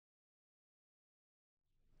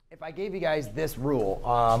if I gave you guys this rule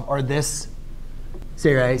or this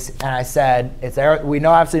series, and I said we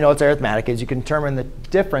obviously know it's arithmetic, is you can determine the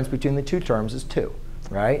difference between the two terms is 2,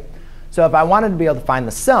 right? So if I wanted to be able to find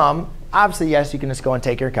the sum, obviously, yes, you can just go and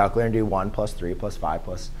take your calculator and do 1 plus 3 plus 5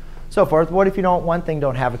 plus so forth. What if you don't, one thing,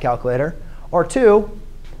 don't have a calculator? Or two,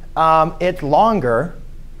 it's longer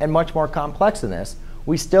and much more complex than this.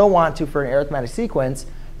 We still want to, for an arithmetic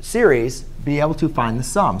series, be able to find the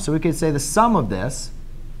sum. So we could say the sum of this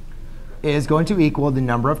is going to equal the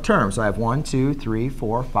number of terms. So I have 1, 2, 3,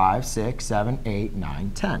 4, 5, 6, 7, 8,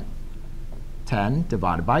 9, 10. 10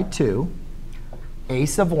 divided by 2.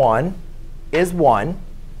 Ace of 1 is 1.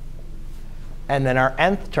 And then our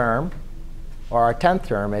nth term, or our 10th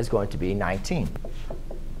term, is going to be 19.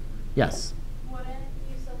 Yes? Wouldn't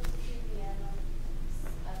you substitute the n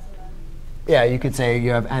as an n? Yeah, you could say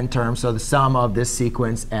you have n terms, so the sum of this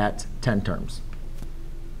sequence at 10 terms.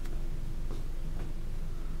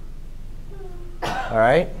 All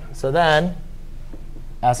right, so then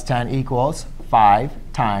S10 equals 5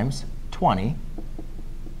 times 20,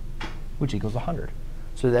 which equals 100.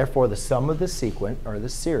 So therefore, the sum of this sequence, or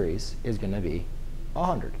this series, is going to be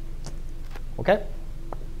 100. OK?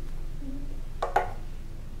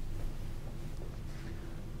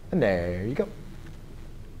 And there you go.